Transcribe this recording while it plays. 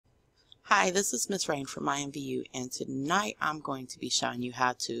Hi, this is Miss Rain from MyMVU, and tonight I'm going to be showing you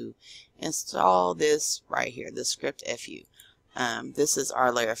how to install this right here, the script FU. This is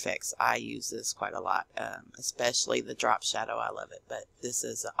our layer effects. I use this quite a lot, especially the drop shadow. I love it, but this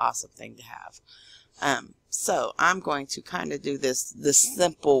is an awesome thing to have. So I'm going to kind of do this the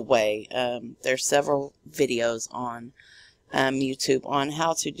simple way. There's several videos on YouTube on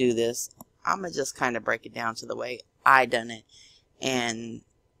how to do this. I'm going to just kind of break it down to the way I done it, and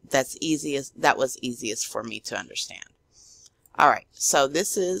that was easiest for me to understand. Alright, so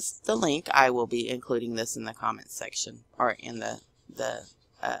this is the link. I will be including this in the comments section, or in the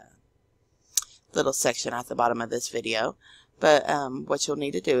little section at the bottom of this video. But what you'll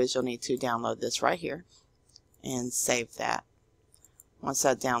need to do is you'll need to download this right here and save that. Once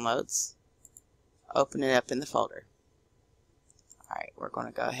that downloads, open it up in the folder. Alright, we're going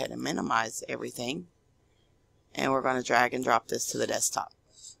to go ahead and minimize everything, and we're going to drag and drop this to the desktop.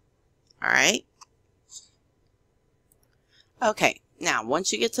 Alright. Okay, now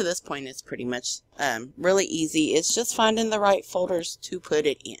once you get to this point, it's pretty much really easy. It's just finding the right folders to put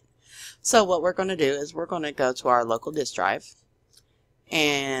it in. So what we're going to do is we're going to go to our local disk drive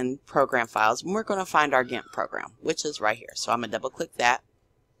and program files, and we're going to find our GIMP program, which is right here. So I'm going to double click that,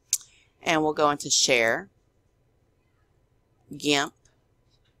 and we'll go into Share, GIMP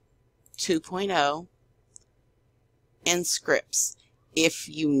 2.0, and Scripts. If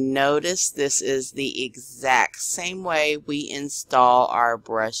you notice, this is the exact same way we install our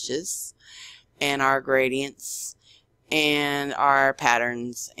brushes and our gradients and our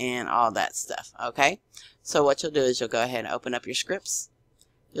patterns and all that stuff. Okay, so what you'll do is you'll go ahead and open up your scripts.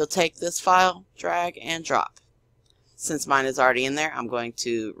 You'll take this file, drag and drop. Since mine is already in there, I'm going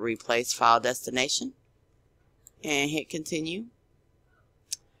to replace file destination and hit continue.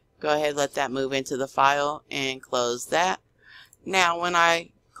 Go ahead, let that move into the file and close that. Now when I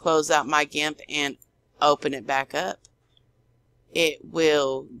close out my GIMP and open it back up, it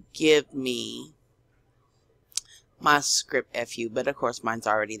will give me my script FU, but of course mine's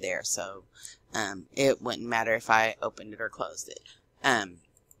already there, so it wouldn't matter if I opened it or closed it.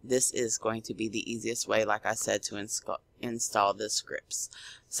 This is going to be the easiest way, like I said, to install the scripts.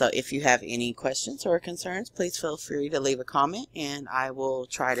 So if you have any questions or concerns, please feel free to leave a comment, and I will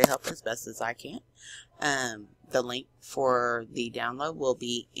try to help as best as I can. The link for the download will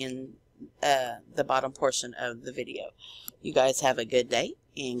be in the bottom portion of the video. You guys have a good day,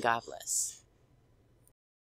 and God bless.